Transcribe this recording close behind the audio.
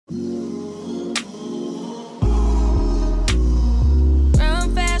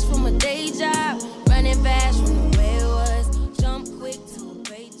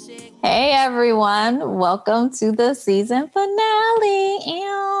everyone. Welcome to the season finale.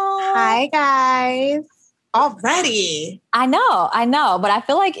 Ew. Hi, guys. Already. I know. But I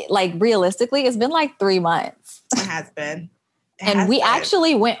feel like realistically, it's been like 3 months. It has been. We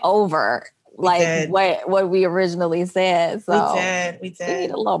actually went over what we originally said. So we did. We need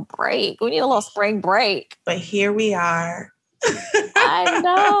a little break. We need a little spring break. But here we are. I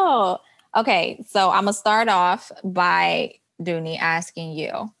know. Okay, so I'm gonna start off by Dooney asking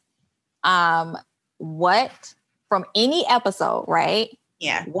you, what from any episode, right?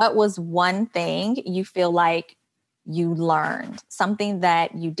 Yeah. What was one thing you feel like you learned, something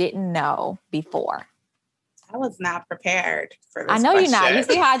that you didn't know before? I was not prepared for this. I know question. You're not. You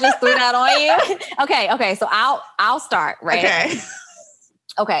see how I just threw that on you? Okay. So I'll start, right?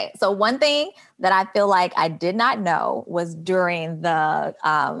 Okay. So one thing that I feel like I did not know was during the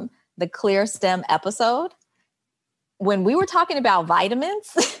Clear Stem episode, when we were talking about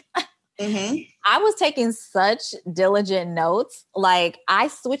vitamins, I was taking such diligent notes. Like I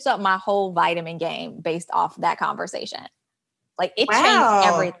switched up my whole vitamin game based off that conversation. Like it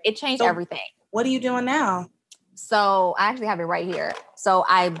changed everything. What are you doing now? So I actually have it right here. So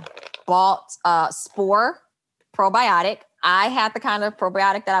I bought Spore probiotic. I had the kind of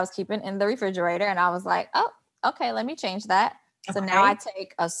probiotic that I was keeping in the refrigerator, and I was like, oh, okay, let me change that. Okay. So now I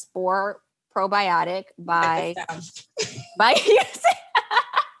take a Spore probiotic by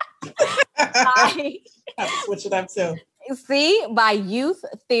switch it up too. See, by Youth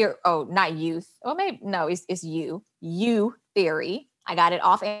Theory. Oh, not Youth. Oh, maybe no. It's You Theory. I got it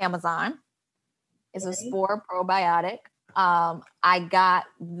off Amazon. It's a Spore probiotic. I got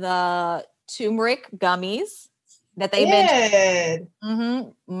the turmeric gummies that they mentioned.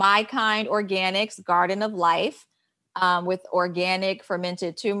 My Kind Organics Garden of Life with organic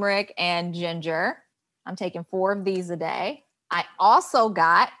fermented turmeric and ginger. I'm taking 4 of these a day. I also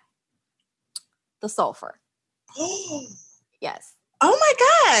got the sulfur. Yes. Oh my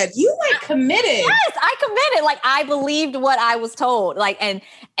God. You committed. Yes, I committed. Like I believed what I was told. Like, and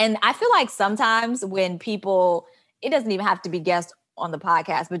I feel like sometimes when people, it doesn't even have to be guests on the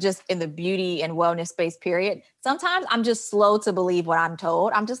podcast, but just in the beauty and wellness space, period. Sometimes I'm just slow to believe what I'm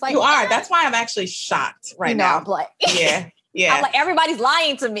told. I'm just like, you are. That's why I'm actually shocked now. I'm like, yeah. I'm like, everybody's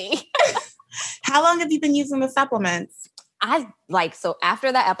lying to me. How long have you been using the supplements? So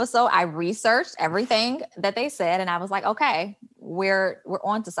after that episode, I researched everything that they said, and I was like, okay, we're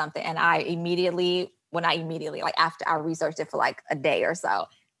on to something. And after I researched it for like a day or so,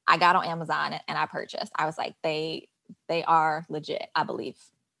 I got on Amazon and I purchased. I was like, they are legit, I believe.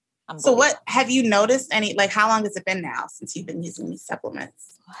 So what have you noticed how long has it been now since you've been using these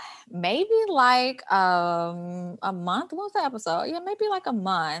supplements? Maybe like a month. What was the episode? Yeah, maybe like a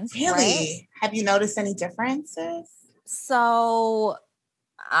month. Really? Right? Have you noticed any differences? So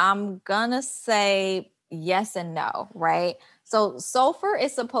I'm gonna say yes and no, right? So sulfur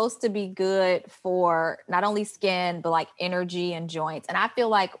is supposed to be good for not only skin, but like energy and joints. And I feel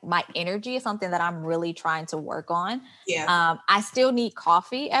like my energy is something that I'm really trying to work on. Yeah. I still need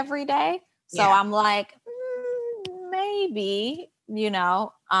coffee every day. So I'm like, maybe,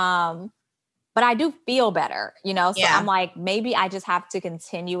 but I do feel better, So I'm like, maybe I just have to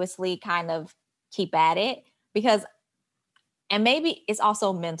continuously kind of keep at it and maybe it's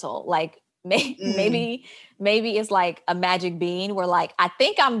also mental. Like maybe it's like a magic bean where like, I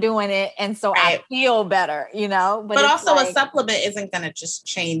think I'm doing it. And so I feel better, but also a supplement isn't going to just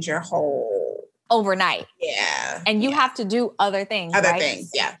change your whole overnight. Yeah. And you have to do other things.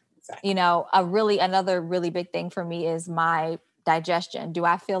 Yeah. Exactly. Another really big thing for me is my digestion. Do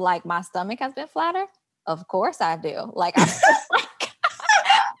I feel like my stomach has been flatter? Of course I do. Like I feel like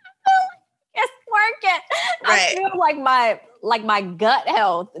it's working. I feel like my gut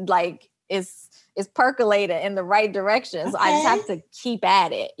health is percolating in the right direction. So I just have to keep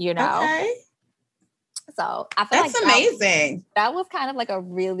at it, Okay. So I feel that's amazing. That was kind of like a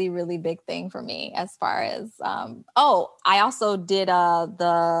really, really big thing for me as far as I also did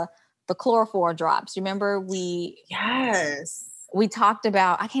the chloroform drops. Remember Yes. We talked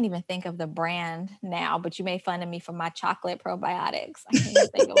about, I can't even think of the brand now, but you made fun of me for my chocolate probiotics. I can't even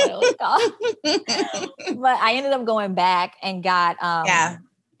think of what it was called. But I ended up going back and got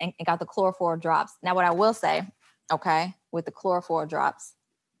and got the chloroform drops. Now, what I will say, with the chloroform drops,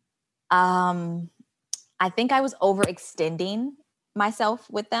 I think I was overextending myself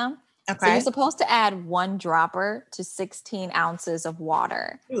with them. Okay. So you're supposed to add 1 dropper to 16 ounces of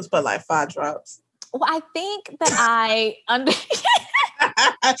water. You was put like 5 drops. Well, I think that I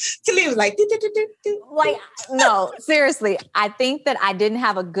Tilly was like, like, no, seriously. I think that I didn't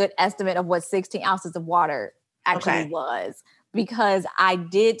have a good estimate of what 16 ounces of water actually was. because I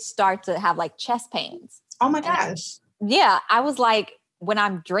did start to have like chest pains. Oh my gosh. Yeah. I was like, when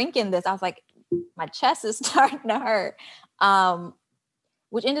I'm drinking this, I was like, my chest is starting to hurt.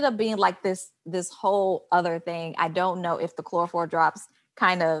 Which ended up being like this whole other thing. I don't know if the chloroform drops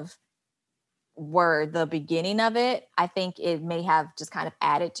kind of were the beginning of it. I think it may have just kind of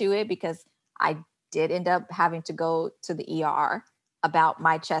added to it, because I did end up having to go to the ER about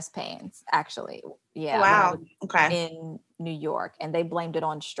my chest pains, actually. Yeah. Wow. Okay. In New York, and they blamed it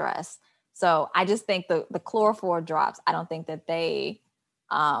on stress. So I just think the chloroform drops, I don't think that they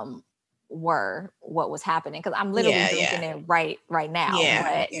were what was happening, because I'm literally drinking it right now. Yeah.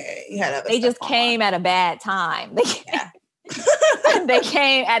 But You had other they just came at a bad time. They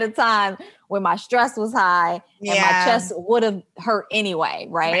came at a time when my stress was high and my chest would have hurt anyway,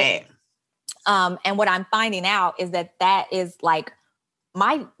 right? And what I'm finding out is that is like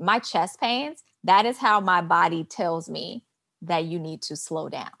my chest pains. That is how my body tells me that you need to slow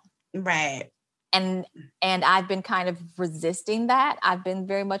down. Right. And I've been kind of resisting that. I've been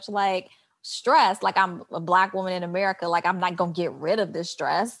very much like stress, like I'm a Black woman in America, like I'm not going to get rid of this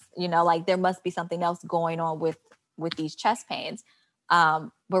stress, like there must be something else going on with these chest pains. But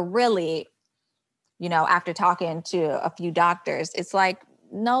really, after talking to a few doctors, it's like,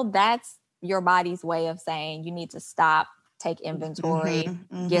 no, that's your body's way of saying you need to stop, take inventory,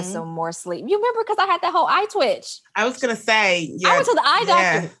 get some more sleep. You remember, because I had that whole eye twitch. I was going to say, I went to the eye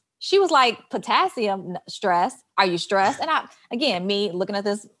doctor. She was like, potassium stress. Are you stressed? And again, me looking at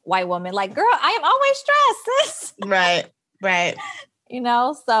this white woman like, girl, I am always stressed. Right.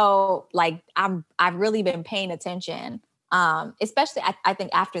 So like I've really been paying attention, especially I think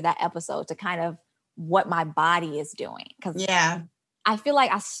after that episode, to kind of what my body is doing. Because I feel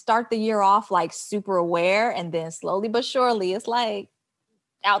like I start the year off like super aware, and then slowly but surely it's like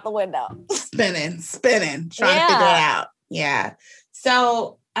out the window. Spinning, trying to figure it out. Yeah.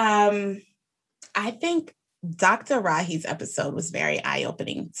 So I think Dr. Rahi's episode was very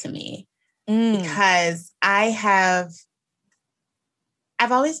eye-opening to me, because I've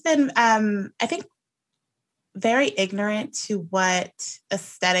always been, I think, very ignorant to what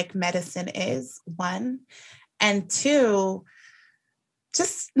aesthetic medicine is, one, and two,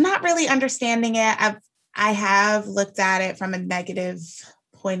 just not really understanding it. I have looked at it from a negative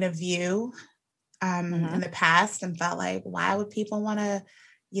point of view in the past, and felt like, why would people want to,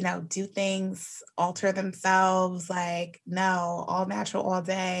 do things, alter themselves? Like, no, all natural all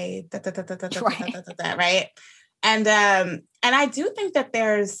day, right? And I do think that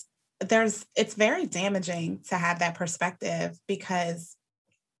it's very damaging to have that perspective, because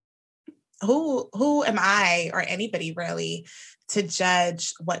who am I, or anybody really, to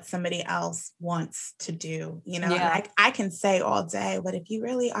judge what somebody else wants to do? I can say all day, but if you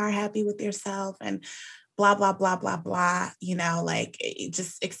really are happy with yourself and blah, blah, blah, blah, blah, like,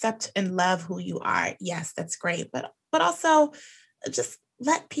 just accept and love who you are. Yes, that's great. But also just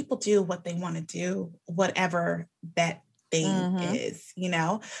let people do what they want to do, whatever that thing is,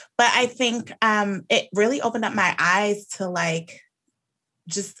 But I think it really opened up my eyes to like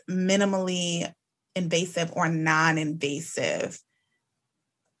just minimally invasive or non-invasive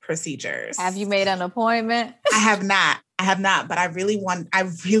procedures. Have you made an appointment? I have not, but I really want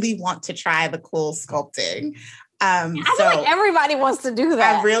to try the cool sculpting. I feel like everybody wants to do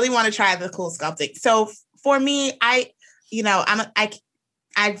that. I really want to try the cool sculpting. So for me, I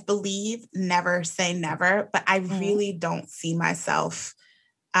believe never say never, but I really don't see myself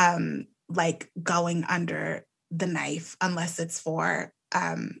like going under the knife unless it's for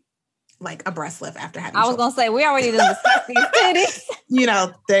like a breast lift after having children. Was gonna say, we already did discuss these titties.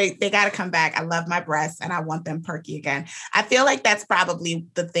 They got to come back. I love my breasts and I want them perky again. I feel like that's probably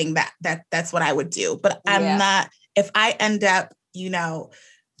the thing that's what I would do. But I'm not, if I end up,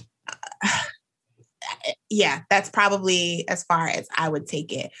 that's probably as far as I would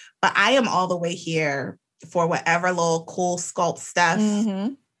take it. But I am all the way here for whatever little cool sculpt stuff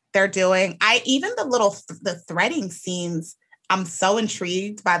they're doing. Even the threading seems, I'm so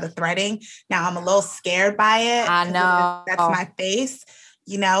intrigued by the threading. Now I'm a little scared by it. I know. That's my face,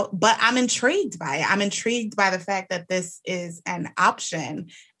 but I'm intrigued by it. I'm intrigued by the fact that this is an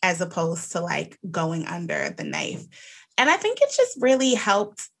option as opposed to like going under the knife. And I think it just really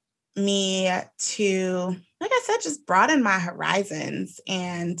helped me to, like I said, just broaden my horizons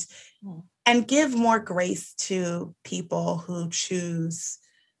and give more grace to people who choose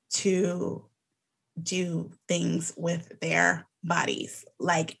to do things with their bodies.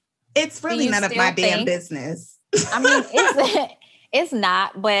 Like, it's really none of my damn business. I mean, it's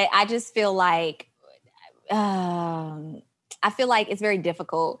not, but I just feel like it's very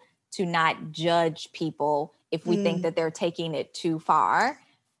difficult to not judge people if we think that they're taking it too far.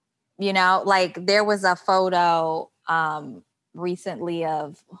 You know, like there was a photo recently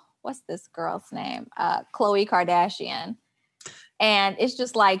of, what's this girl's name? Khloe Kardashian. And it's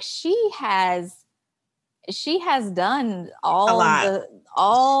just like she has done all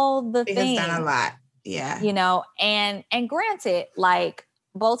the she things. has done a lot. Yeah. You know, and granted, like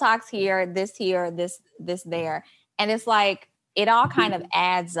Botox here, this there. And it's like it all kind of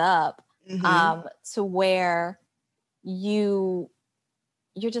adds up to where you're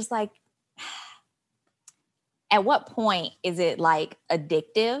just like, at what point is it like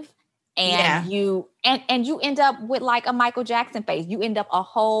addictive? And you end up with like a Michael Jackson face. You end up a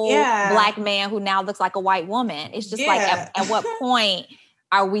whole black man who now looks like a white woman. It's just like, at what point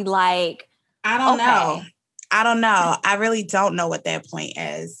are we like, I don't know. I really don't know what that point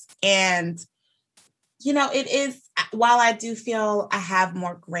is. And, you know, it is, while I do feel I have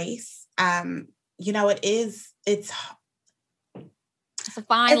more grace, you know, it's a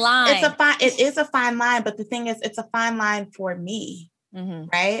fine line. It is a fine line. But the thing is, it's a fine line for me.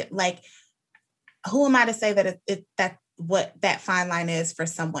 Right? Like, who am I to say that what that fine line is for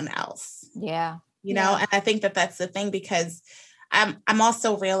someone else? Yeah. You know, and I think that that's the thing, because I'm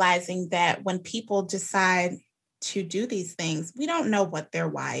also realizing that when people decide to do these things, we don't know what their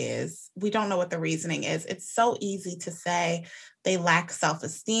why is. We don't know what the reasoning is. It's so easy to say they lack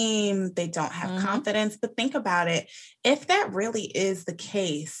self-esteem, they don't have confidence, but think about it. If that really is the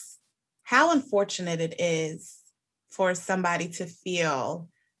case, how unfortunate it is for somebody to feel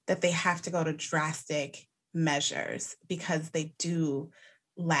that they have to go to drastic measures because they do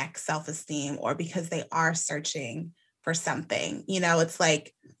lack self-esteem or because they are searching for something. You know, it's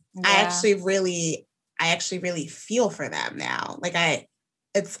like, I actually really feel for them now. Like I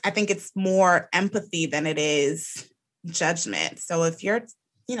think it's more empathy than it is judgment. So if you're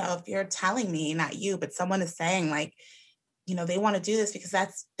telling me, not you, but someone is saying like, you know, they want to do this because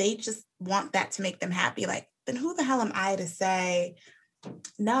they just want that to make them happy. Like, then who the hell am I to say,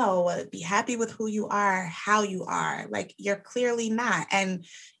 no, be happy with who you are, how you are? Like, you're clearly not. And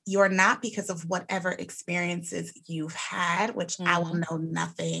you're not because of whatever experiences you've had, which I will know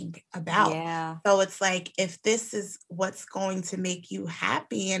nothing about. Yeah. So it's like, if this is what's going to make you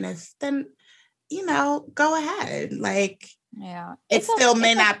happy, and then, you know, go ahead. Like, it still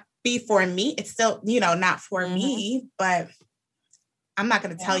may not be for me. It's still, you know, not for me, but I'm not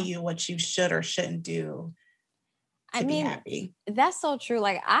going to tell you what you should or shouldn't do. I mean, be happy. That's so true.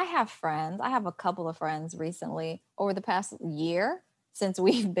 Like, I have a couple of friends recently over the past year since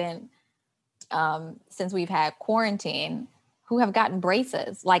we've had quarantine, who have gotten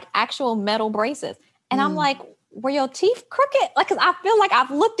braces, like actual metal braces. And I'm like, were your teeth crooked? Like, cause I feel like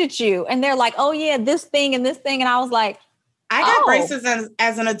I've looked at you and they're like, oh yeah, this thing and this thing. And I was like, I got braces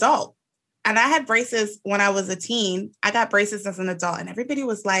as an adult. And I had braces when I was a teen. I got braces as an adult, and everybody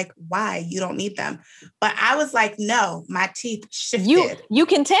was like, why? You don't need them. But I was like, no, my teeth shifted. You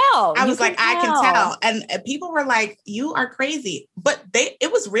can tell. I was like, I can tell. And people were like, you are crazy. But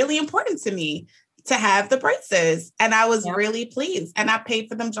it was really important to me to have the braces. And I was really pleased. And I paid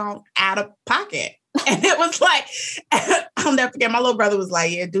for them out of pocket. And it was like, I'll never forget, my little brother was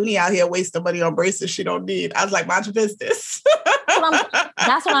like, yeah, Dooney out here wasting money on braces she don't need. I was like, mind your business.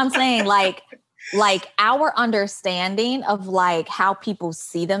 That's what I'm saying. Like our understanding of like how people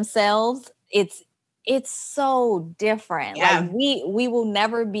see themselves, it's so different. Yeah. Like we will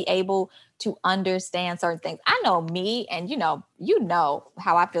never be able to understand certain things. I know me, and you know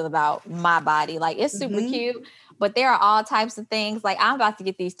how I feel about my body. Like, it's super cute, but there are all types of things. Like, I'm about to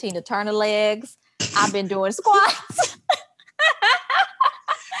get these Tina Turner legs. I've been doing squats.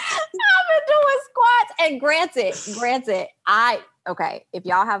 And granted, if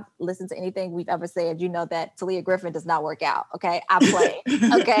y'all have listened to anything we've ever said, you know that Talia Griffin does not work out. Okay. I play.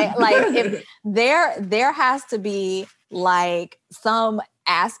 Okay. Like, if there has to be like some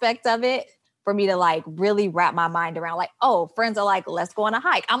aspect of it for me to like really wrap my mind around, like, oh, friends are like, let's go on a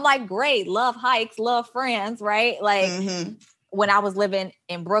hike. I'm like, great. Love hikes, love friends. Right. Like, when I was living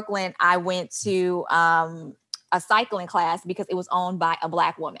in Brooklyn, I went to a cycling class because it was owned by a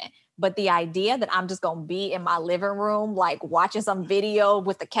Black woman. But the idea that I'm just going to be in my living room, like watching some video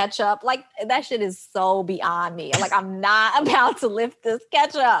with the ketchup, like that shit is so beyond me. Like, I'm not about to lift this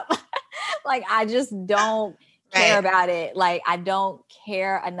ketchup. Like, I just don't care about it. Like, I don't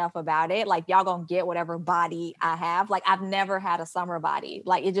care enough about it. Like, y'all going to get whatever body I have. Like, I've never had a summer body.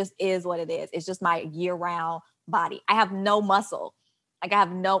 Like, it just is what it is. It's just my year-round body. I have no muscle. Like,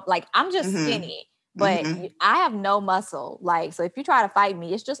 I'm just skinny. But I have no muscle. Like, so if you try to fight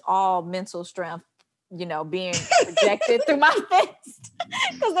me, it's just all mental strength, you know, being projected through my fist.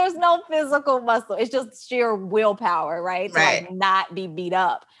 Because there's no physical muscle. It's just sheer willpower, right? To like not be beat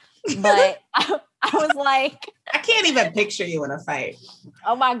up. But I was like, I can't even picture you in a fight.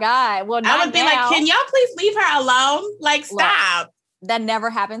 Oh my God. Well, I would be like, can y'all please leave her alone? Like, stop. Look, that never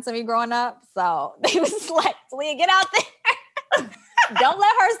happened to me growing up. So they was like, Leah, get out there. Don't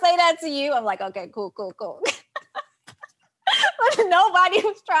let her say that to you. I'm like, okay, cool. But nobody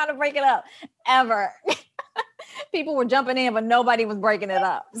was trying to break it up ever. People were jumping in, but nobody was breaking it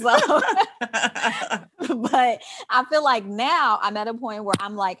up. So, but I feel like now I'm at a point where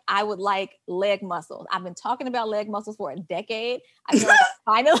I'm like, I would like leg muscles. I've been talking about leg muscles for a decade. I feel like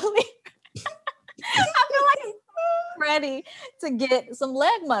I feel like I'm ready to get some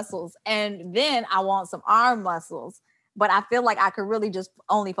leg muscles. And then I want some arm muscles. But I feel like I could really just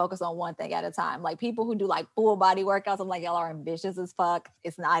only focus on one thing at a time. Like people who do like full body workouts, I'm like, y'all are ambitious as fuck.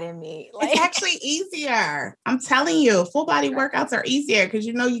 It's not in me. Like, it's actually easier. I'm telling you, full body workouts are easier because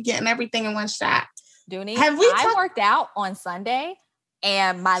you know you're getting everything in one shot. Dooney, I worked out on Sunday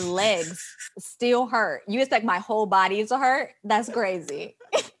and my legs still hurt. You expect my whole body to hurt? That's crazy.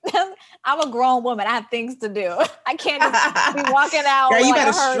 I'm a grown woman. I have things to do. I can't just be walking out. Girl, with you like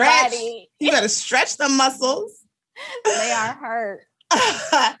better a hurt stretch. Body. You better stretch the muscles. They are hurt.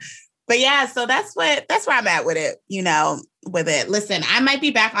 But yeah, so that's where I'm at with it, with it. Listen, I might be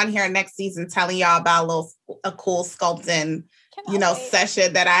back on here next season telling y'all about a cool sculpting,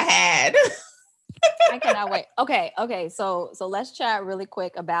 session that I had. I cannot wait. Okay. So let's chat really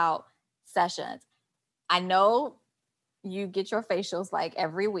quick about sessions. I know you get your facials like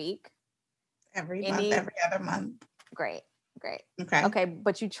every week. Every month, every other month. Great. Okay.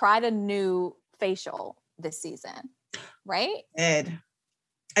 But you tried a new facial this season, right? I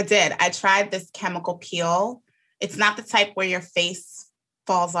did. I tried this chemical peel. It's not the type where your face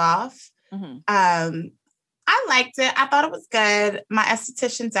falls off. Mm-hmm. I liked it. I thought it was good. My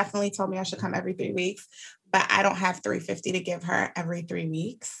esthetician definitely told me I should come every 3 weeks, but I don't have $350 to give her every 3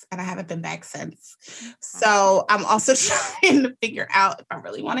 weeks, and I haven't been back since. So I'm also trying to figure out if I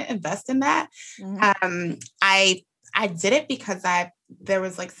really want to invest in that. Mm-hmm. I did it because there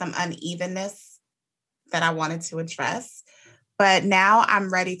was like some unevenness that I wanted to address, but now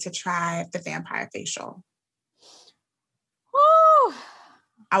I'm ready to try the vampire facial. Woo!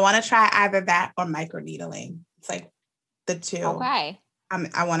 I want to try either that or microneedling. It's like the two. Okay.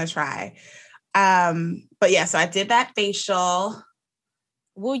 I want to try. But yeah, so I did that facial.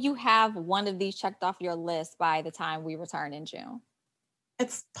 Will you have one of these checked off your list by the time we return in June?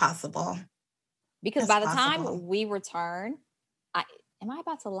 It's possible. Because by the time we return, am I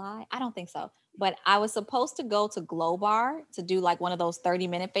about to lie? I don't think so. But I was supposed to go to Glow Bar to do like one of those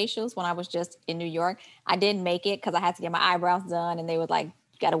 30-minute facials when I was just in New York. I didn't make it because I had to get my eyebrows done and they were like,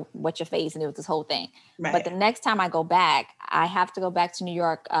 you got to wet your face, and it was this whole thing. Right. But the next time I go back, I have to go back to New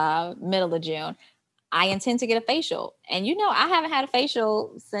York middle of June. I intend to get a facial. And I haven't had a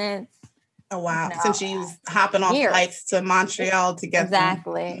facial since. Oh, wow. Since you was hopping off flights to Montreal to get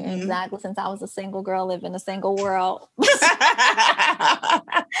Exactly. Mm-hmm. Exactly. Since I was a single girl living in a single world.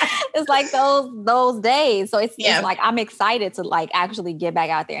 It's like those days. So it's like, I'm excited to like actually get back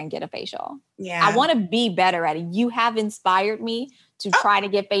out there and get a facial. Yeah. I want to be better at it. You have inspired me to try to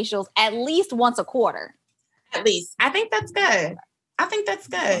get facials at least once a quarter. At least. I think that's good.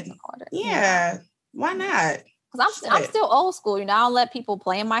 Yeah. Why not? Because I'm still old school. I don't let people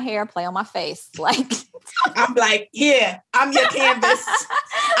play in my hair, play on my face. Like I'm like, yeah, I'm your canvas.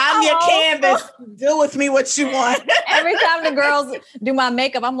 I'm your canvas. Do with me what you want. Every time the girls do my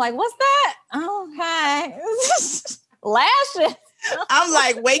makeup, I'm like, what's that? Okay. Lashes. I'm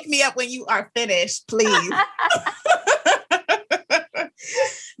like, wake me up when you are finished, please.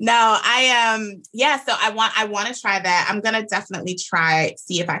 No, so I want to try that. I'm gonna definitely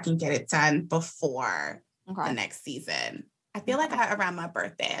see if I can get it done before the next season. I feel like around my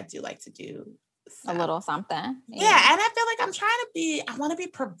birthday, I do like to do a little something. Yeah. And I feel like I want to be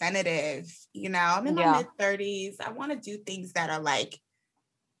preventative. I'm in my mid-30s. I want to do things that are like,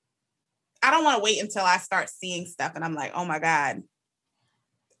 I don't want to wait until I start seeing stuff and I'm like, oh my God,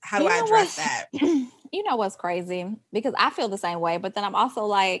 how do I address that? You know what's crazy? Because I feel the same way, but then I'm also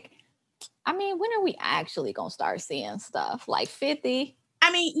like, when are we actually going to start seeing stuff? Like 50?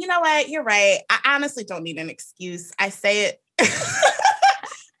 You know what? You're right. I honestly don't need an excuse. I say it.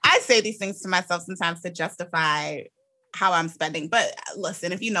 I say these things to myself sometimes to justify how I'm spending. But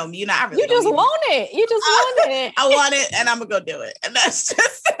listen, if you know me, I really You just want it. You just want it. I want it and I'm going to go do it. And that's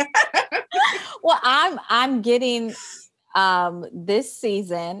just. Well, I'm getting this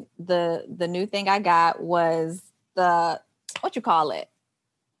season, the new thing I got was the, what you call it?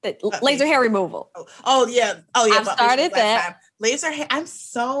 The laser hair removal. Oh yeah. I've started that. Laser hair. I'm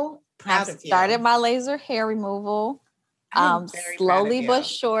so proud of you. Started my laser hair removal. Slowly but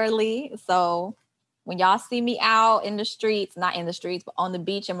surely. So when y'all see me out in the streets, not in the streets, but on the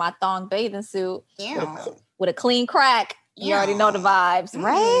beach in my thong bathing suit with a clean crack, you already know the vibes,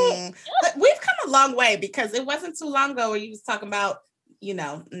 right? But we've come a long way because it wasn't too long ago where you was talking about,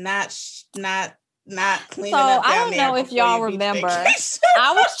 not cleaning up. I don't know if y'all remember.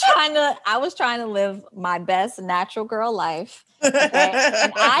 I was trying to live my best natural girl life. Okay?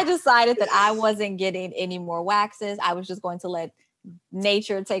 And I decided that I wasn't getting any more waxes. I was just going to let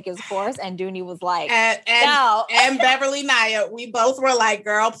nature take its course. And Dooney was like, no. And Beverly Naya, we both were like,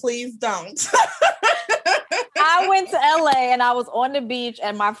 girl, please don't. I went to LA and I was on the beach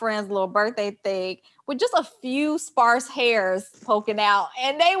at my friend's little birthday thing with just a few sparse hairs poking out.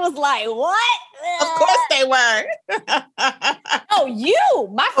 And they was like, what? Of course they were. Oh, you.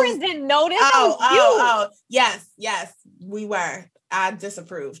 My friends didn't notice. Oh, yes, we were. I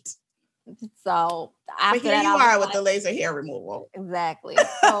disapproved. So after but here that, you are with the laser hair removal. Exactly.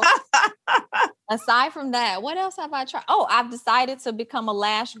 So, aside from that, what else have I tried? Oh, I've decided to become a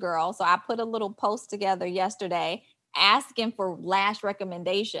lash girl. So I put a little post together yesterday asking for lash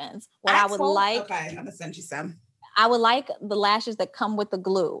recommendations. What I would like. Okay, I'm gonna send you some. I would like the lashes that come with the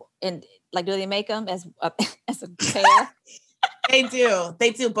glue. And like, do they make them as a pair? They do.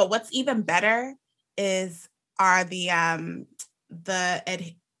 But what's even better are the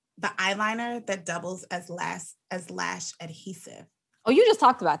eyeliner that doubles as lash adhesive. Oh, you just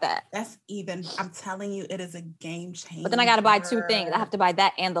talked about that. That's even, I'm telling you, it is a game changer. But then I got to buy two things. I have to buy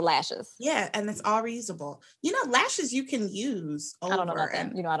that and the lashes. Yeah, and it's all reusable. Lashes you can use over. I don't know about that.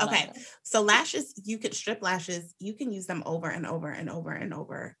 I don't know. So lashes, you could strip lashes. You can use them over and over and over and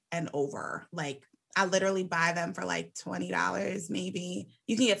over and over. Like, I literally buy them for like $20 maybe.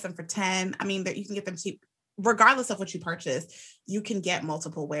 You can get them for $10. I mean, you can get them cheap. Regardless of what you purchase, you can get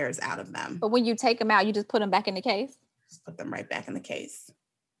multiple wears out of them. But when you take them out, you just put them back in the case? Just put them right back in the case.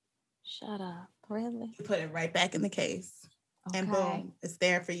 Shut up. Really? You put it right back in the case. Okay. And boom, it's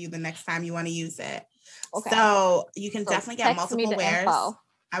there for you the next time you want to use it. Okay. So you can definitely get multiple wears. Info.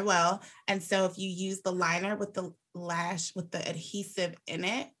 I will. And so if you use the liner with the lash, with the adhesive in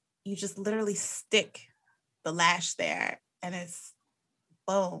it, you just literally stick the lash there and it's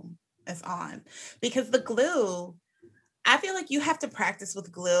boom. Is on. Because the glue, I feel like you have to practice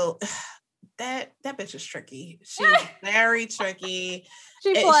with glue. That bitch is tricky. She's very tricky.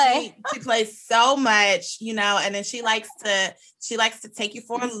 She plays so much, and then she likes to take you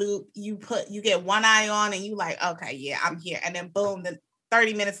for a loop. You get one eye on and you like, okay, yeah, I'm here. And then boom, then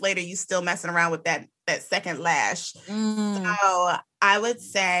 30 minutes later, you still messing around with that second lash. So I would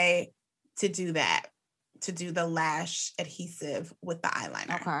say to do the lash adhesive with the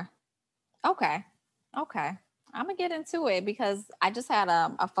eyeliner. Okay. I'm gonna get into it because I just had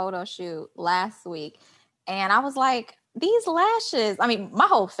a photo shoot last week and I was like, these lashes, I mean, my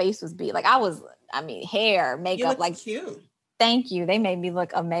whole face was beat. Like hair, makeup, like cute. Thank you. They made me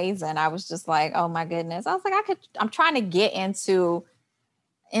look amazing. I was just like, oh my goodness. I was like, I'm trying to get into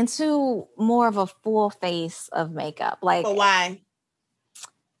more of a full face of makeup. Like, but why?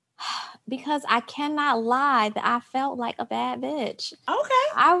 Because I cannot lie that I felt like a bad bitch. Okay.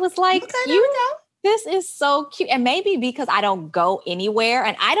 I was like, this is so cute. And maybe because I don't go anywhere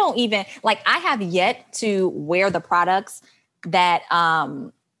and I don't even, I have yet to wear the products that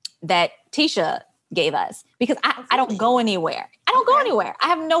Tisha gave us because I don't go anywhere. I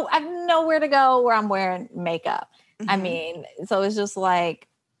have nowhere to go where I'm wearing makeup. Mm-hmm. I mean, so it's just like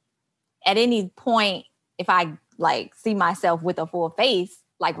at any point, if I see myself with a full face,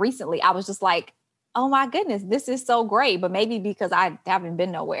 like recently, I was just like, oh my goodness, this is so great. But maybe because I haven't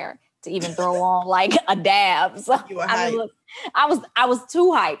been nowhere to even throw on a dab. So I was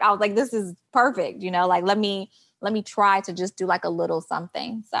too hyped. I was like, this is perfect. Let me try to just do a little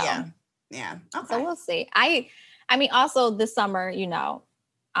something. So yeah. Okay. So we'll see. I mean, also this summer,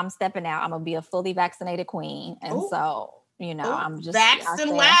 I'm stepping out. I'm gonna be a fully vaccinated queen. And so, I'm just vaxxed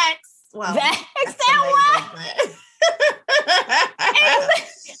and wax. Well, vaxxed and wax.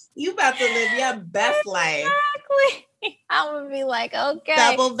 You about to live your best life. Exactly. I'm gonna be like, okay.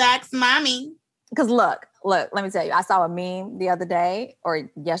 Double vax mommy. Because look, let me tell you, I saw a meme the other day or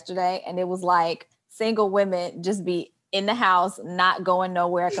yesterday, and it was like single women just be in the house, not going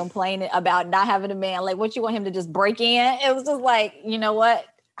nowhere, complaining about not having a man. Like, what you want him to just break in? It was just like, you know what?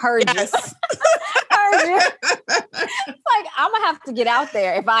 Heard you. Heard you. Like, I'm gonna have to get out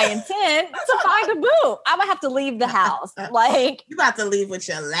there if I intend to find a boo. I'm gonna have to leave the house. Like, you about to leave with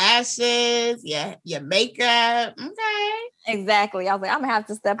your lashes, your makeup. Okay. Exactly. I was like, I'm gonna have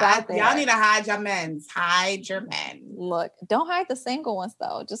to step out there. Y'all need to hide your men. Hide your men. Look, don't hide the single ones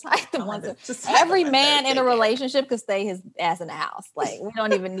though. Just hide the ones. Every man in a relationship could stay his ass in the house. Like, we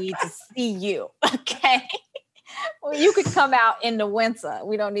don't even need to see you. Okay. Well, you could come out in the winter.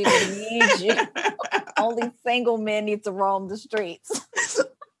 We don't even need you. Only single men need to roam the streets.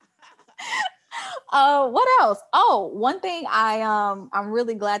 What else? Oh, one thing I'm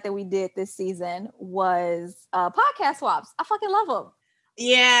really glad that we did this season was podcast swaps. I fucking love them.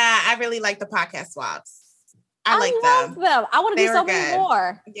 Yeah, I really like the podcast swaps. I love them. I want to do so many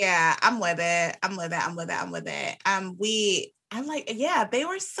more. Yeah, I'm with it. They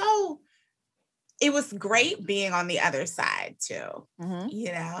were so, it was great being on the other side too,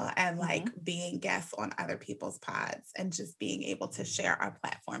 you know, and like being guests on other people's pods and just being able to share our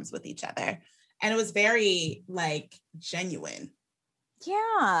platforms with each other. And it was very like genuine.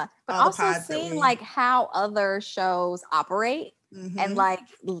 Yeah. But also seeing like how other shows operate and like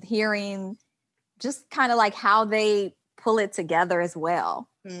hearing just kind of like how they pull it together as well.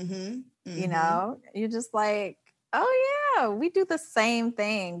 You know, you're just like, oh yeah, we do the same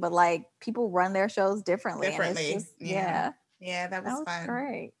thing, but like people run their shows differently. And it's just, yeah, that was fun.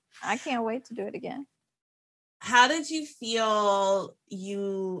 Great. I can't wait to do it again. How did you feel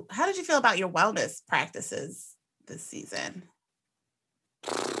about your wellness practices this season?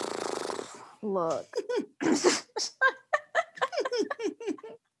 Look.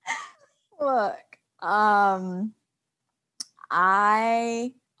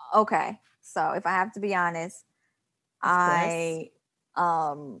 So if I have to be honest, I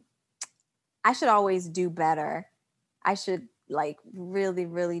should always do better. I should like really,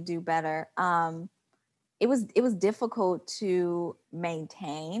 really do better. It was difficult to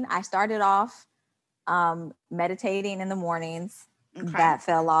maintain. I started off meditating in the mornings. Okay. That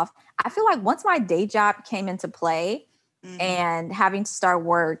fell off. I feel like once my day job came into play and having to start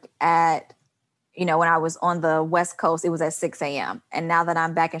work at, you know, when I was on the West Coast, it was at 6 a.m. And now that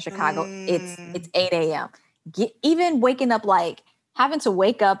I'm back in Chicago, it's 8 a.m. Even waking up, like having to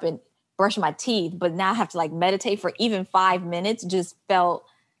wake up and brush my teeth, but now I have to like meditate for even 5 minutes just felt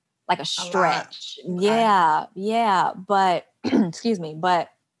like a stretch. Okay. Yeah. But excuse me. But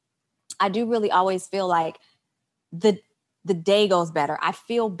I do really always feel like the day goes better. I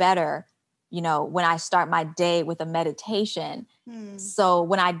feel better, you know, when I start my day with a meditation. So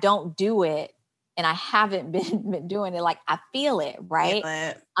when I don't do it and I haven't been doing it, like I feel it,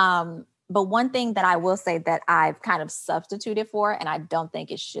 right? But one thing that I will say that I've kind of substituted for, and I don't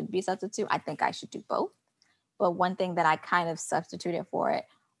think it should be substitute. I think I should do both. But one thing that I kind of substituted for it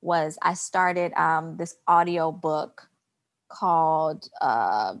was I started this audio book called,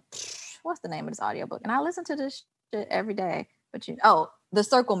 what's the name of this audio book? And I listen to this shit every day, but The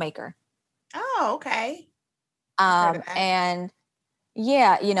Circle Maker. Oh, okay. And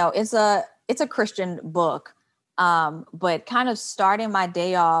yeah, you know, it's a Christian book, but kind of starting my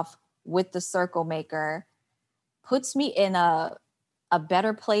day off with The Circle Maker puts me in a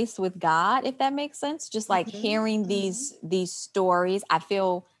better place with God, if that makes sense. Just like hearing these stories, I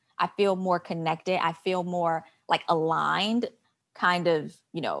feel more connected. I feel more like aligned. Kind of,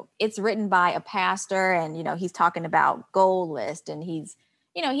 you know, it's written by a pastor and, you know, he's talking about goal list and he's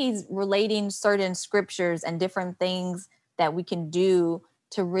relating certain scriptures and different things that we can do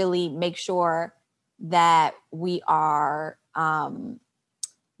to really make sure that we are,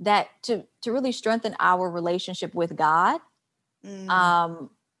 that to really strengthen our relationship with God.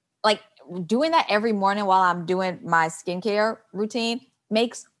 Like doing that every morning while I'm doing my skincare routine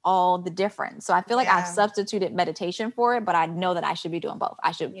makes all the difference. So I feel like I've substituted meditation for it, but I know that I should be doing both.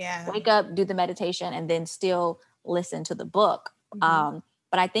 I should wake up, do the meditation, and then still listen to the book.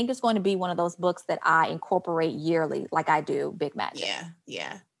 But I think it's going to be one of those books that I incorporate yearly, like I do Big Magic.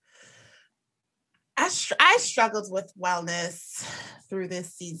 Yeah. I struggled with wellness through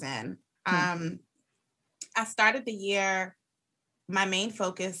this season. I started the year, my main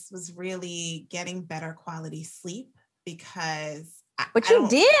focus was really getting better quality sleep because But you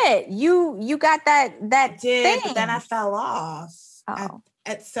did. You got that thing. But then I fell off.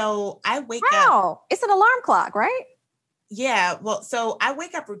 So I wake up. How? It's an alarm clock, right? Yeah. Well, so I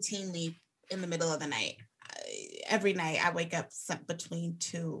wake up routinely in the middle of the night. Every night I wake up between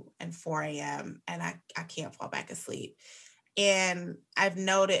 2 and 4 a.m. and I can't fall back asleep. And I've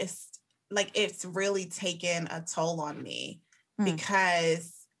noticed like it's really taken a toll on me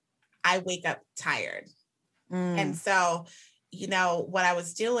because I wake up tired. And so, you know, what I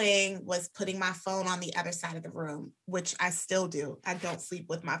was doing was putting my phone on the other side of the room, which I still do. I don't sleep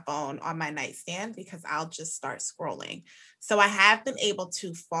with my phone on my nightstand because I'll just start scrolling. So I have been able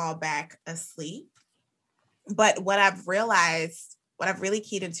to fall back asleep. But what I've realized what I've really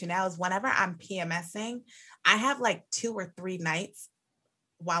keyed into now is whenever I'm PMSing, I have like 2 or 3 nights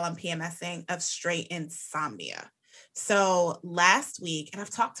while I'm PMSing of straight insomnia. So last week, and I've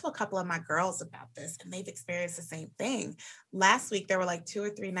talked to a couple of my girls about this, and they've experienced the same thing. Last week, there were like 2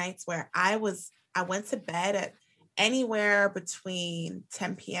 or 3 nights where I went to bed at anywhere between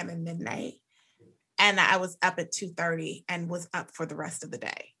 10 p.m. and midnight. And I was up at 2:30 and was up for the rest of the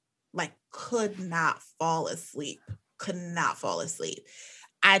day. Like, could not fall asleep.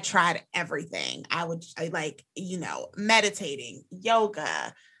 I tried everything. Meditating,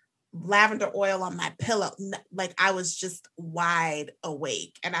 yoga, lavender oil on my pillow. Like, I was just wide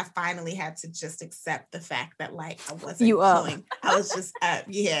awake. And I finally had to just accept the fact that like I wasn't going. I was just up.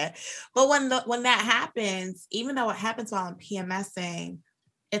 Yeah. But when that happens, even though it happens while I'm PMSing,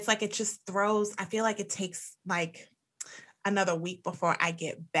 it's like it just throws, I feel like it takes like another week before I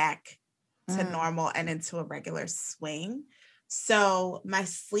get back to normal and into a regular swing. So my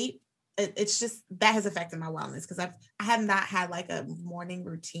sleep, it's just, that has affected my wellness because I have not had like a morning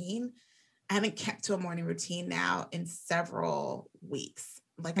routine. I haven't kept to a morning routine now in several weeks.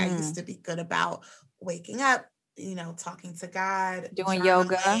 Like I used to be good about waking up, talking to God, doing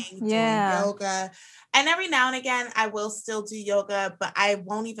yoga. And every now and again, I will still do yoga, but I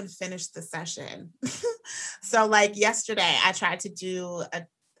won't even finish the session. So like yesterday, I tried to do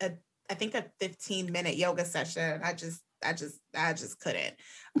I think a 15-minute yoga session. I just couldn't.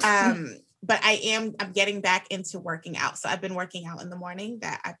 But I'm getting back into working out. So I've been working out in the morning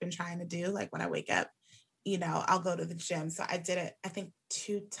that I've been trying to do. Like when I wake up, I'll go to the gym. So I did it, I think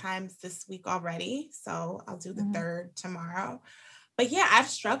 2 times this week already. So I'll do the 3rd tomorrow. But yeah, I've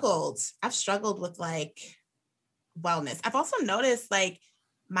struggled with like wellness. I've also noticed like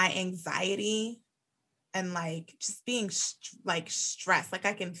my anxiety and like just being stressed, like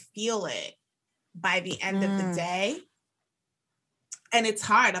I can feel it by the end of the day. And it's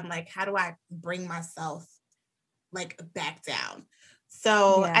hard. I'm like, how do I bring myself like back down?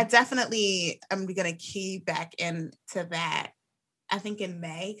 So I definitely am going to key back into that, I think in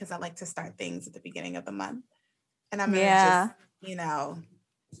May, because I like to start things at the beginning of the month. And I'm going to just,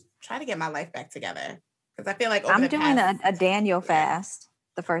 try to get my life back together. Because I feel like I'm doing a Daniel fast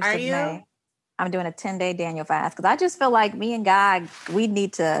the 1st of May. I'm doing a 10-day Daniel fast because I just feel like me and God, we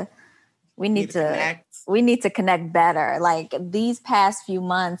need to connect better. Like these past few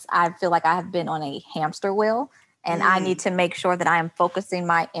months, I feel like I have been on a hamster wheel, and I need to make sure that I am focusing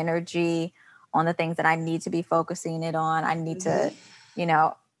my energy on the things that I need to be focusing it on. I need to,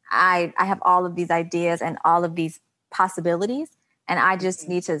 I have all of these ideas and all of these possibilities, and I just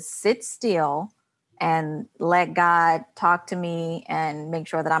need to sit still and let God talk to me and make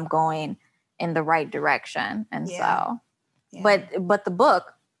sure that I'm going in the right direction. And but the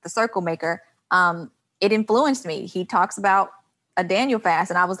book, The Circle Maker, it influenced me. He talks about a Daniel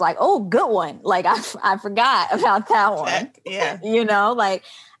fast, and I was like, oh, good one. Like I forgot about that one. Yeah. Like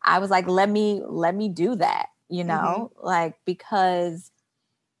I was like, let me do that, like, because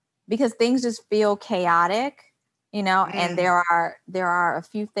things just feel chaotic, and there are a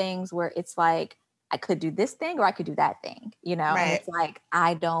few things where it's like, I could do this thing or I could do that thing, and it's like,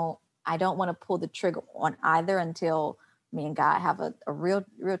 I don't want to pull the trigger on either until me and God have a real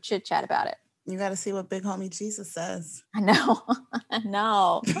chit chat about it. You got to see what big homie Jesus says. I know. I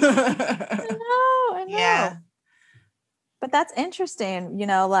know. Yeah. But that's interesting,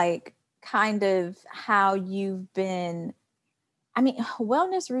 like kind of how you've been,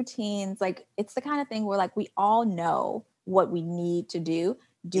 wellness routines, like it's the kind of thing where like we all know what we need to do.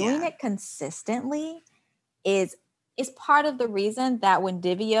 Doing it consistently is part of the reason that when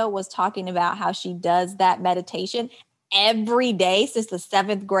Divya was talking about how she does that meditation every day since the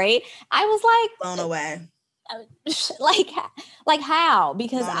 7th grade, I was like blown away. Like how?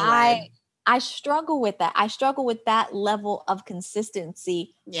 Because I struggle with that. I struggle with that level of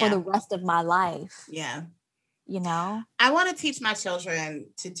consistency for the rest of my life. Yeah. I want to teach my children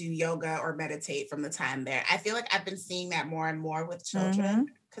to do yoga or meditate from the time there. I feel like I've been seeing that more and more with children,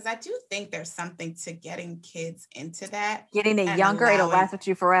 because I do think there's something to getting kids into that. Getting it younger, it'll last with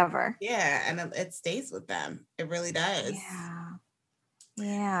you forever. Yeah, and it stays with them. It really does.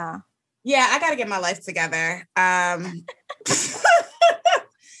 Yeah. I got to get my life together.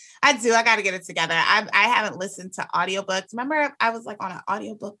 I do. I got to get it together. I haven't listened to audiobooks. Remember, I was like on an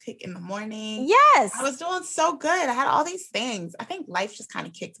audiobook kick in the morning. Yes. I was doing so good. I had all these things. I think life just kind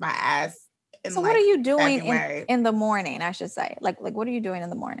of kicked my ass. So what are you doing in the morning, I should say? Like what are you doing in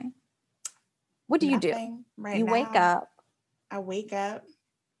the morning? What do you do? Right you now, wake up. I wake up.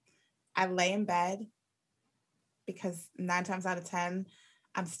 I lay in bed because 9 times out of 10,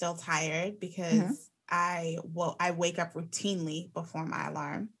 I'm still tired because I wake up routinely before my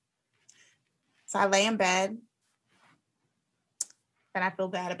alarm. So I lay in bed. Then I feel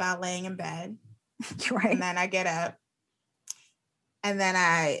bad about laying in bed. Right. And then I get up. And then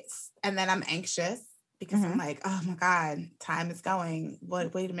I'm anxious because I'm like, oh my God, time is going.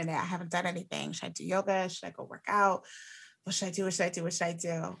 Wait a minute. I haven't done anything. Should I do yoga? Should I go work out? What should I do? What should I do? What should I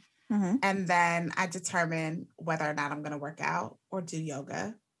do? And then I determine whether or not I'm going to work out or do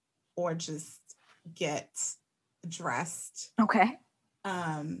yoga or just get dressed. Okay.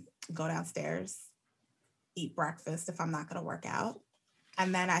 Go downstairs, eat breakfast if I'm not going to work out.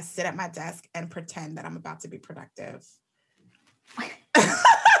 And then I sit at my desk and pretend that I'm about to be productive. Wait,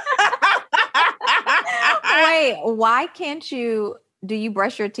 why can't you, do you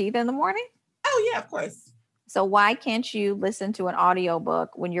brush your teeth in the morning? Oh yeah, of course. So why can't you listen to an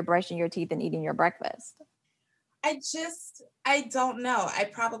audiobook when you're brushing your teeth and eating your breakfast? I don't know. I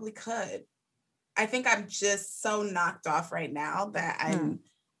probably could. I think I'm just so knocked off right now that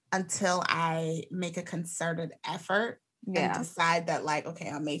until I make a concerted effort and decide that like, okay,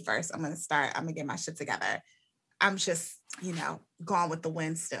 on May 1st, I'm going to get my shit together. I'm just, gone with the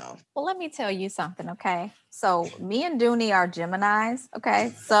wind still. Well, let me tell you something, okay? So me and Dooney are Geminis,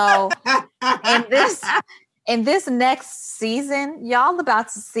 okay? So in this next season, y'all about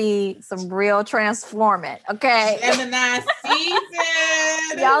to see some real transforming, okay? Gemini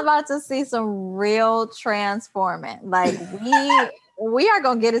season. Y'all about to see some real transforming. Like we are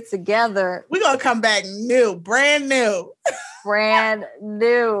gonna get it together. We're gonna come back new, brand new. Brand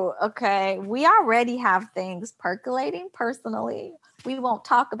new. Okay. We already have things percolating personally. We won't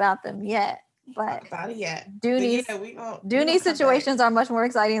talk about them yet. But about it yet. Dooney's situations are much more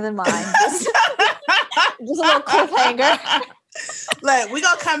exciting than mine. Just a little cliffhanger. Look, we're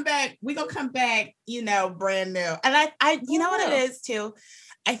gonna come back. We're gonna come back, brand new. And I you know what it is too?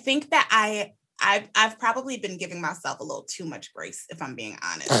 I think that I've probably been giving myself a little too much grace, if I'm being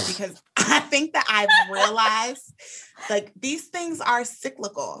honest, because I think that I've realized like these things are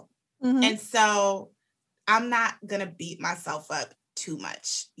cyclical. And so I'm not gonna beat myself up too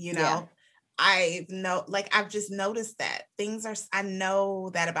much, Yeah. I've just noticed that I know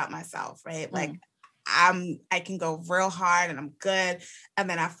that about myself, right? Like I can go real hard and I'm good. And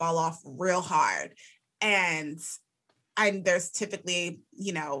then I fall off real hard. And there's typically,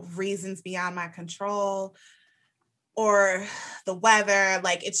 reasons beyond my control or the weather.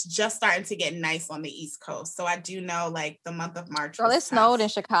 Like it's just starting to get nice on the East Coast. So I do know like the month of March. Girl, it snowed in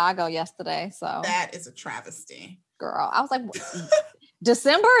Chicago yesterday. So that is a travesty. Girl, I was like,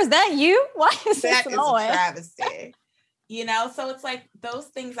 December, is that you? Why is that is a travesty? So it's like those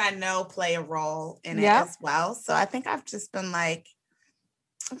things I know play a role in it as well. So I think I've just been like,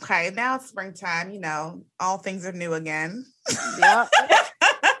 okay, now it's springtime, all things are new again. Yeah.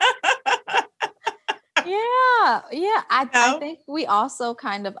 Yeah. I think we also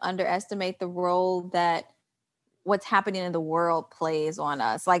kind of underestimate the role that what's happening in the world plays on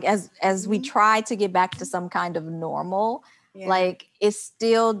us. Like as we try to get back to some kind of normal, like it's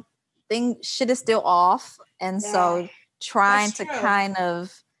still shit is still off. And so trying to kind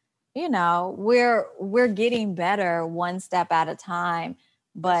of, we're getting better one step at a time,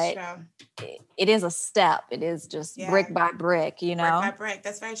 but it is a step. It is just brick by brick, Brick by brick.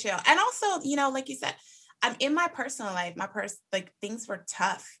 That's very true. And also, like you said, I'm in my personal life, things were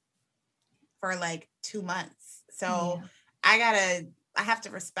tough for like 2 months. So I have to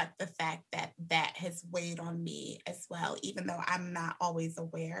respect the fact that has weighed on me as well, even though I'm not always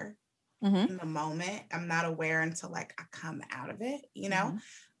aware in the moment. I'm not aware until like I come out of it,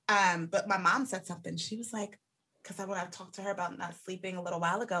 But my mom said something. She was like, because when I talked to her about not sleeping a little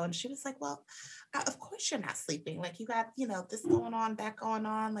while ago, and she was like, well, of course you're not sleeping. Like you got, this going on, that going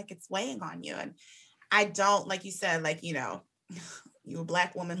on, like it's weighing on you. And I don't, like you said, like, you're a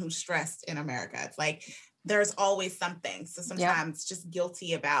Black woman who's stressed in America. It's like, there's always something. So sometimes just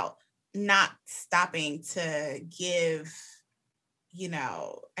guilty about not stopping to give,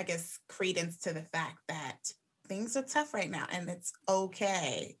 I guess, credence to the fact that things are tough right now and it's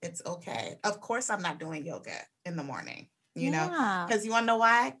okay. It's okay. Of course, I'm not doing yoga in the morning, because you want to know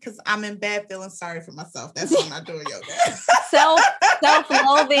why? Because I'm in bed feeling sorry for myself. That's why I'm not doing yoga.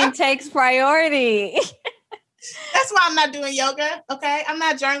 Self-loathing takes priority. That's why I'm not doing yoga. Okay. I'm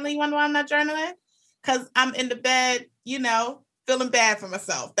not journaling. You want to know why I'm not journaling? Because I'm in the bed, feeling bad for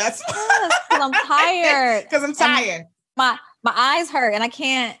myself. That's why. Because I'm tired. Because I'm tired. And my eyes hurt and I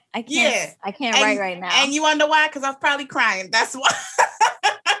can't write right now. And you want to know why? Because I was probably crying. That's why.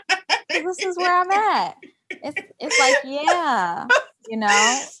 This is where I'm at. It's like,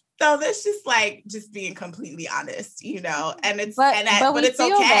 So that's just like just being completely honest, you know, and it's but it's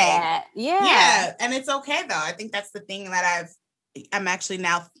feel okay. Bad. Yeah, and it's okay though. I think that's the thing that I'm actually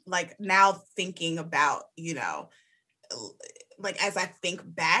now thinking about, you know, like as I think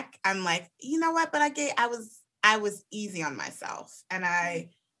back, I'm like, you know what? But I was easy on myself, and I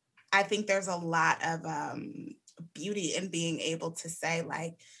think there's a lot of beauty in being able to say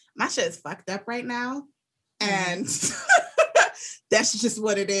like, my shit is fucked up right now, and that's just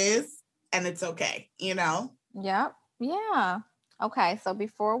what it is, and it's okay, you know? Yep. Yeah. Okay. So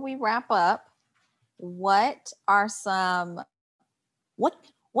before we wrap up, what are some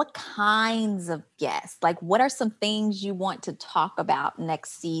what kinds of guests? Like what are some things you want to talk about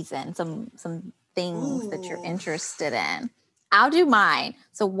next season? Some things that you're interested in. I'll do mine.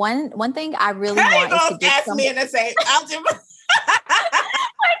 So one thing I really want is to get me and say, I'll do mine.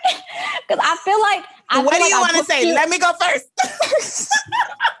 Because I feel like what do you want to say? Let me go first.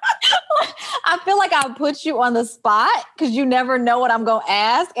 I feel like I'll put you on the spot because you never know what I'm going to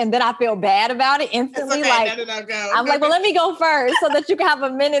ask. And then I feel bad about it instantly. Okay. Like, no, go. I'm like, well, let me go first so that you can have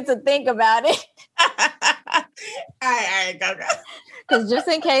a minute to think about it. All right, go. Because just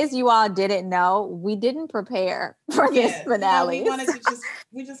in case you all didn't know, we didn't prepare for this finale. You know,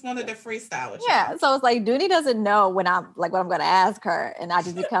 we just wanted to freestyle with y'all. So it's like Dooney doesn't know when I'm like what I'm going to ask her, and I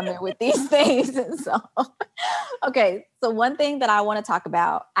just be coming with these things. And so, okay. So one thing that I want to talk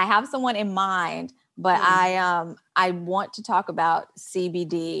about, I have someone in mind, but I want to talk about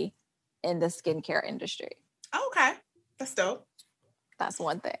CBD in the skincare industry. Okay, that's dope. That's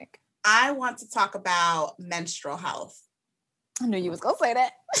one thing. I want to talk about menstrual health. I knew you was going to say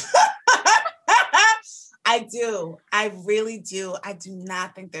that. I do. I really do. I do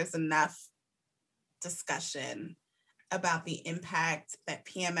not think there's enough discussion about the impact that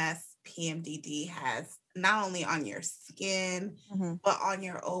PMS, PMDD has not only on your skin, but on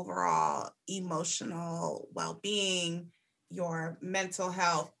your overall emotional well-being, your mental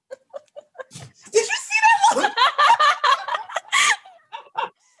health. Did you see that?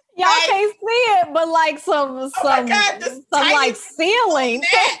 Y'all can't see it, but like some like ceiling.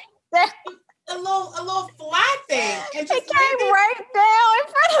 A little flat thing. And it came right down in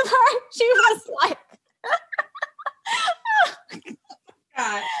front of her. She was like,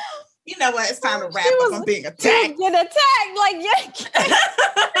 God. You know what? It's time to wrap up. I'm being attacked. She was getting attacked. Like,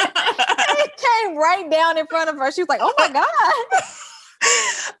 it came right down in front of her. She was like, oh my God.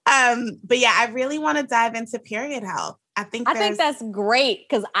 But yeah, I really want to dive into period health. I think that's great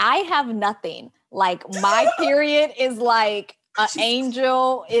because I have nothing. Like my period is like an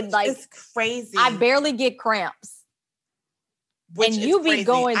angel. It's crazy. I barely get cramps. And you be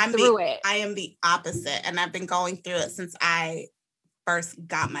going through it. I am the opposite. And I've been going through it since I first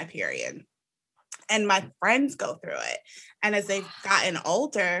got my period. And my friends go through it. And as they've gotten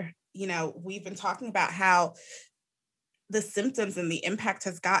older, you know, we've been talking about how the symptoms and the impact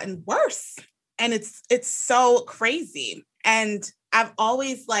has gotten worse. And it's so crazy. And I've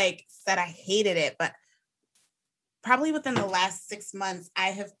always like said I hated it, but probably within the last 6 months, I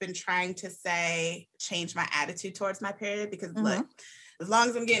have been trying to change my attitude towards my period because look, as long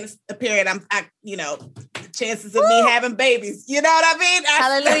as I'm getting a period, you know, the chances of me having babies, you know what I mean?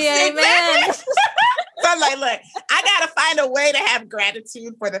 Hallelujah, amen. So I'm like, look, I got to find a way to have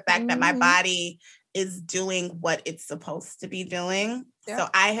gratitude for the fact that my body is doing what it's supposed to be doing. Yeah. So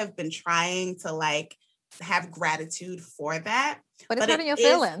I have been trying to like have gratitude for that. But it's hurting your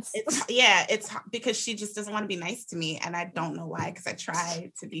feelings. It's because she just doesn't want to be nice to me. And I don't know why, because I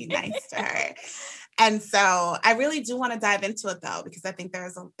try to be nice to her. And so I really do want to dive into it though, because I think there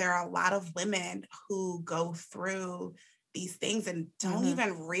are a lot of women who go through these things and don't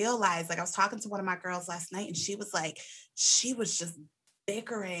even realize. Like I was talking to one of my girls last night and she was just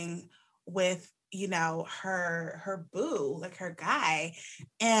bickering with, you know, her boo, like her guy.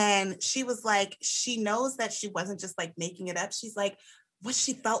 And she was like, she knows that she wasn't just like making it up. She's like, what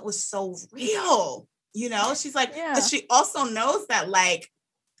she felt was so real, you know? She's like, but she also knows that like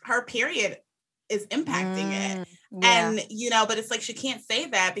her period is impacting it. Yeah. And, you know, but it's like, she can't say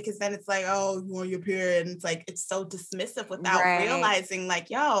that because then it's like, oh, you want your period. And it's like, it's so dismissive without realizing like,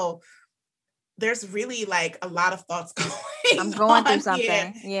 yo, there's really like a lot of thoughts going I'm going through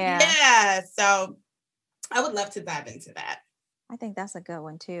something. Here. Yeah. So I would love to dive into that. I think that's a good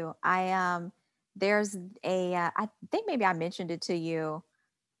one too. There's I think maybe I mentioned it to you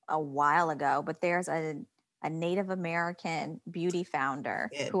a while ago, but there's a Native American beauty founder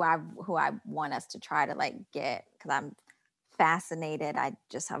who I want us to try to like get, because I'm fascinated. I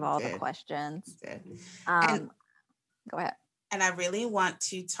just have all the questions. Go ahead. And I really want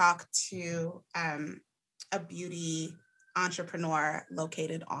to talk to a beauty entrepreneur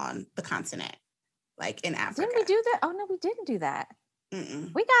located on the continent, like in Africa. Didn't we do that? Oh no, we didn't do that.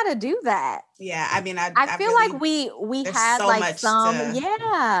 Mm-mm. We got to do that. Yeah, I mean, I feel really, like we had so like some,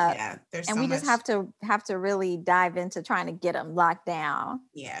 yeah. There's and so we much. just have to really dive into trying to get them locked down.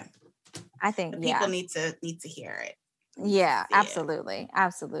 Yeah, I think people need to hear it. Yeah, absolutely,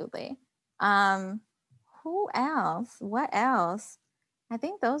 absolutely. Who else? What else? I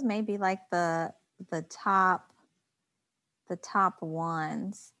think those may be like the top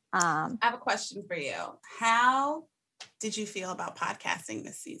ones. I have a question for you. How did you feel about podcasting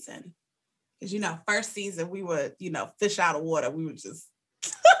this season? Because, first season we would, fish out of water. We were just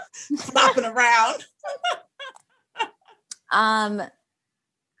flopping around. I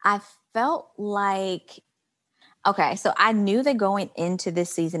felt like, okay, so I knew that going into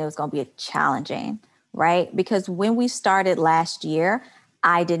this season, it was going to be challenging, right? Because when we started last year,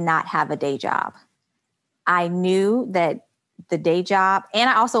 I did not have a day job. I knew that the day job, and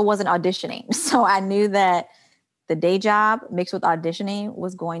I also wasn't auditioning. So I knew that the day job mixed with auditioning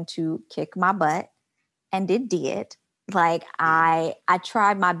was going to kick my butt, and it did. Like I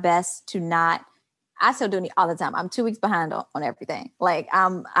tried my best to not, I still do it all the time. I'm 2 weeks behind on everything. Like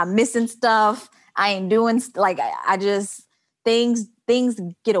I'm missing stuff. I ain't doing I just, things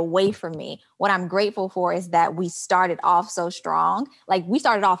get away from me. What I'm grateful for is that we started off so strong. Like we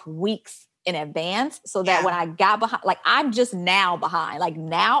started off weeks in advance so that when I got behind, like I'm just now behind, like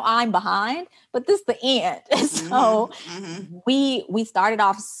now I'm behind, but this is the end. So we started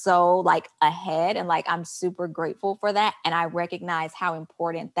off so like ahead, and like, I'm super grateful for that. And I recognize how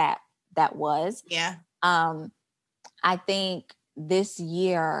important that was. Yeah. I think this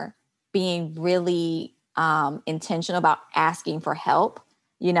year being really intentional about asking for help,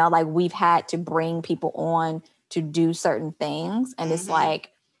 like we've had to bring people on to do certain things. And it's like,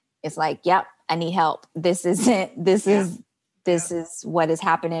 yep, I need help. This isn't, this is what is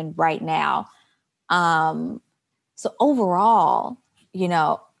happening right now. So overall,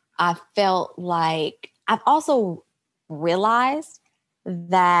 I felt like I've also realized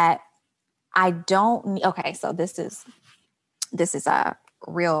that I don't, okay, so this is a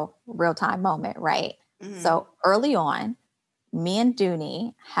real time moment, right? So early on, me and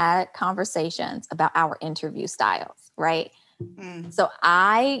Dooney had conversations about our interview styles, right? So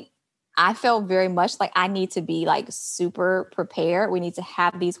I felt very much like I need to be like super prepared. We need to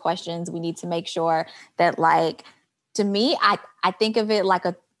have these questions. We need to make sure that, like, to me, I think of it like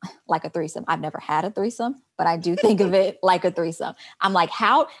a threesome. I've never had a threesome, but I do think of it like a threesome. I'm like,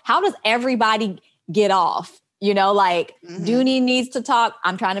 how does everybody get off? Dooney needs to talk.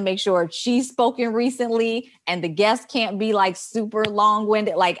 I'm trying to make sure she's spoken recently and the guest can't be like super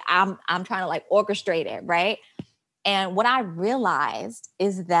long-winded. Like I'm trying to like orchestrate it, right? And what I realized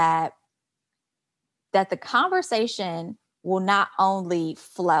is that the conversation will not only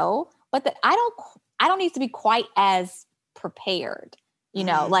flow, but that I don't need to be quite as prepared,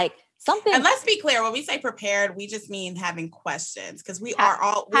 like something. And let's be clear, when we say prepared, we just mean having questions, because we're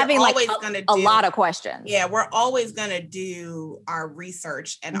always going to do a lot of questions. Yeah, we're always going to do our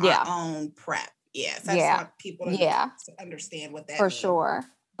research and our own prep. Yes, I just want people to understand what that for means. Sure.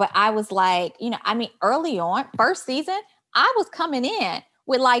 But I was like, early on, first season, I was coming in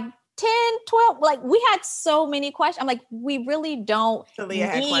with like 10, 12, like we had so many questions. I'm like, we really don't Talia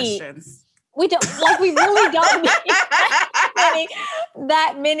had questions. We don't, like, we really don't need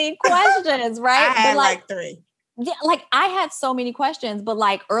that many questions, right? I had like 3. Yeah, like I had so many questions, but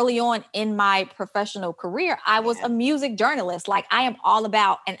like early on in my professional career, I was a music journalist. Like I am all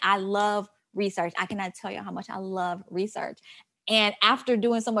about, and I love research. I cannot tell you how much I love research. And after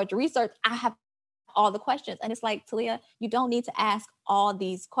doing so much research, I have all the questions. And it's like, Talia, you don't need to ask all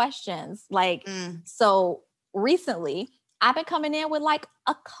these questions. Like, so recently I've been coming in with like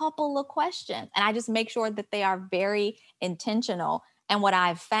a couple of questions, and I just make sure that they are very intentional. And what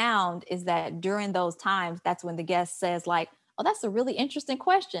I've found is that during those times, that's when the guest says like, oh, that's a really interesting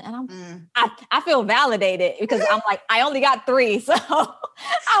question. And I feel validated because I'm like, I only got 3. So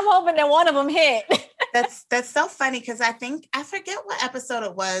I'm hoping that one of them hit. That's so funny, because I forget what episode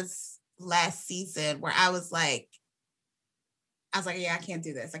it was last season where I was like, yeah, I can't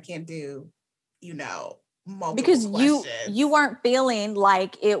do this. I can't do, multiple because questions. you weren't feeling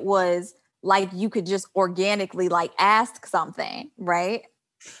like it was like you could just organically like ask something, right?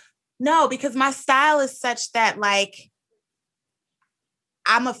 No, because my style is such that like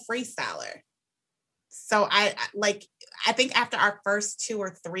I'm a freestyler. So I think after our first 2 or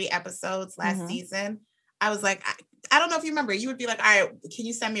 3 episodes last season, I was like, I don't know if you remember, you would be like, all right, can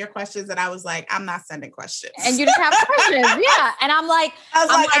you send me your questions? And I was like, I'm not sending questions. And you didn't have questions. Yeah. And I'm like,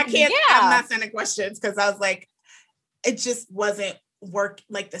 I can't, I'm not sending questions, because I was like, it just wasn't work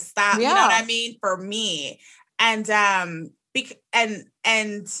like the style, you know what I mean? For me. And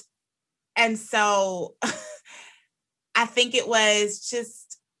and so I think it was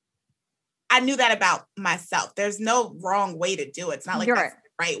just, I knew that about myself. There's no wrong way to do it. It's not like that's the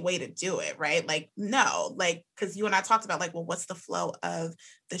right way to do it, right? Like, no, like, because you and I talked about like, well, what's the flow of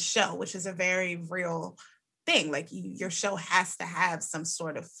the show, which is a very real thing. Like your show has to have some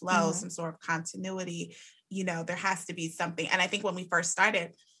sort of flow, some sort of continuity. You know, there has to be something. And I think when we first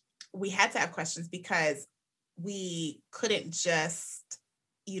started, we had to have questions because we couldn't just,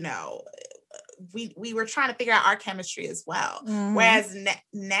 you know, we were trying to figure out our chemistry as well. Whereas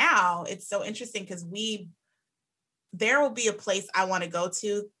now it's so interesting because there will be a place I want to go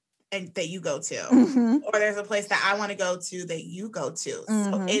to and that you go to, or there's a place that I want to go to that you go to.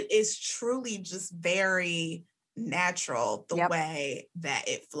 So it is truly just very natural the way that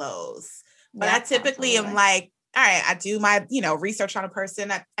it flows. But I typically am like, all right, I do my, you know, research on a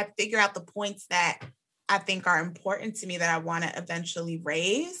person. I figure out the points that I think are important to me that I want to eventually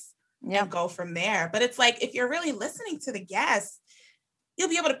raise. And go from there. But it's like, if you're really listening to the guests, you'll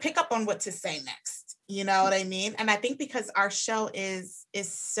be able to pick up on what to say next. You know what I mean? And I think because our show is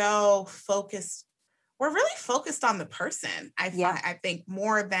so focused, we're really focused on the person. I think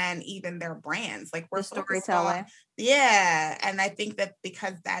more than even their brands. Like we're storytelling. And I think that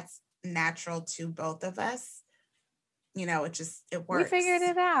because that's natural to both of us, you know, it works. We figured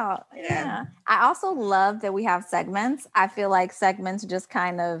it out. Yeah. I also love that we have segments. I feel like segments just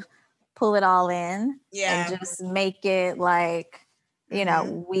kind of pull it all in and just make it like, you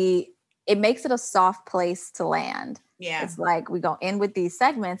know, it makes it a soft place to land. Yeah. It's like we go in with these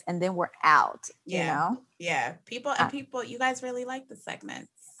segments and then we're out, you know? Yeah. People, you guys really like the segments.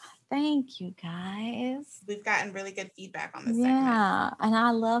 Thank you guys. We've gotten really good feedback on the segments. Yeah. And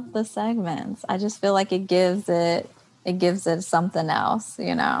I love the segments. I just feel like it gives it something else,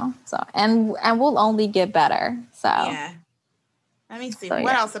 you know? So, and we'll only get better. So yeah. Let me see.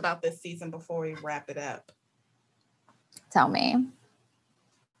 What else about this season before we wrap it up? Tell me.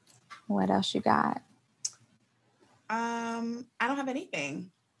 What else you got? I don't have anything.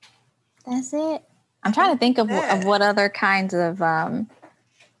 That's it. I'm trying to think of what other kind of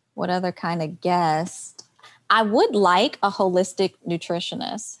guest. I would like a holistic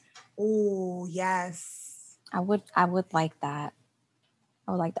nutritionist. Oh, yes. I would like that.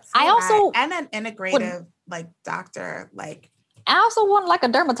 I would like that. And an integrative like doctor, like. I also want like a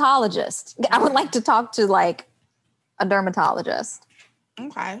dermatologist. I would like to talk to like a dermatologist.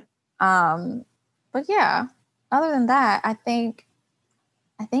 Okay. But yeah, other than that, I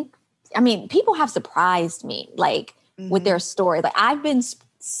mean, people have surprised me like with their story. Like I've been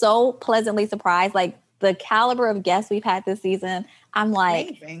so pleasantly surprised, like the caliber of guests we've had this season. I'm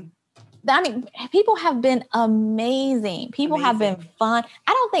like, amazing. I mean, people have been amazing. People have been fun.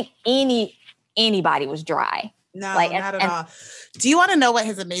 I don't think anybody was dry. No, not at all. Do you want to know what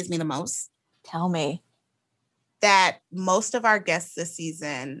has amazed me the most? Tell me. That most of our guests this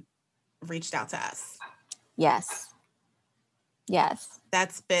season reached out to us. Yes.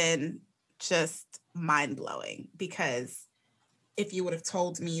 That's been just mind-blowing because if you would have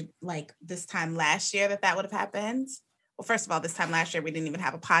told me like this time last year that would have happened, well, first of all, this time last year, we didn't even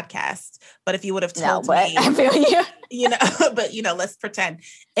have a podcast, but if you would have told me, I feel you know, but you know, let's pretend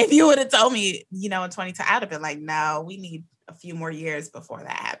if you would have told me, you know, in 2020, I'd have been like, no, we need a few more years before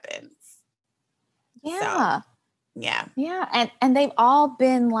that happens. Yeah. So, yeah. Yeah. And they've all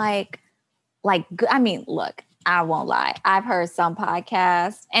been like, I mean, look, I won't lie. I've heard some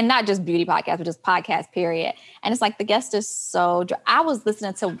podcasts and not just beauty podcasts, but just podcasts, period. And it's like the guest is so I was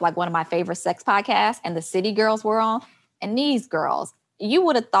listening to like one of my favorite sex podcasts and the City Girls were on. And these girls, you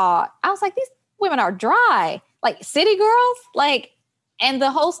would have thought, I was like, these women are dry. Like City Girls, like, and the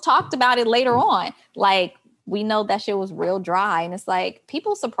host talked about it later on. Like, we know that shit was real dry. And it's like,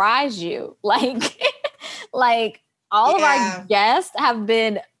 people surprise you. Like, like all of our guests have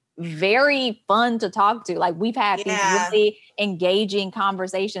been very fun to talk to. Like we've had these really engaging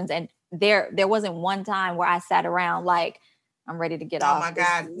conversations and there wasn't one time where I sat around like, I'm ready to get off. Oh my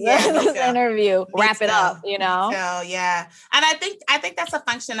God. This interview. Wrap it up, you know? So yeah. And I think that's a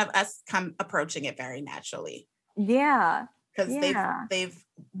function of us approaching it very naturally. Yeah. Because they've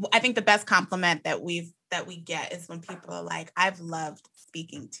I think the best compliment that we get is when people are like, I've loved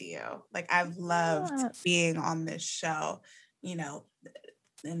speaking to you. Like I've loved being on this show, you know.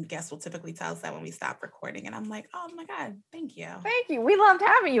 And guests will typically tell us that when we stop recording. And I'm like, oh my God, thank you. Thank you. We loved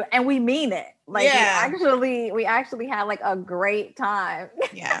having you. And we mean it. Like we actually had like a great time.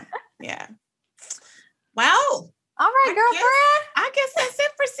 Yeah. Well. All right, girlfriend. I guess that's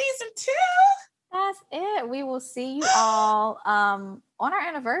it for season 2. That's it. We will see you all on our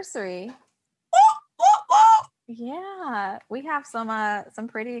anniversary. Yeah, we have some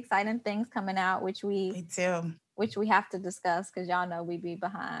pretty exciting things coming out, which we do. Which we have to discuss because y'all know we be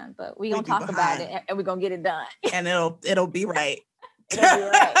behind, but we gonna talk about it and we're gonna get it done. And it'll be right. It'll be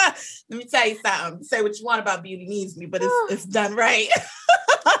right. Let me tell you something. Say what you want about Beauty Needs Me, but it's done right.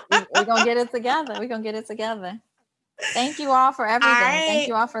 We're gonna get it together. We're gonna get it together. Thank you all for everything. Thank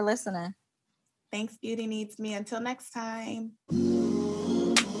you all for listening. Thanks, Beauty Needs Me. Until next time.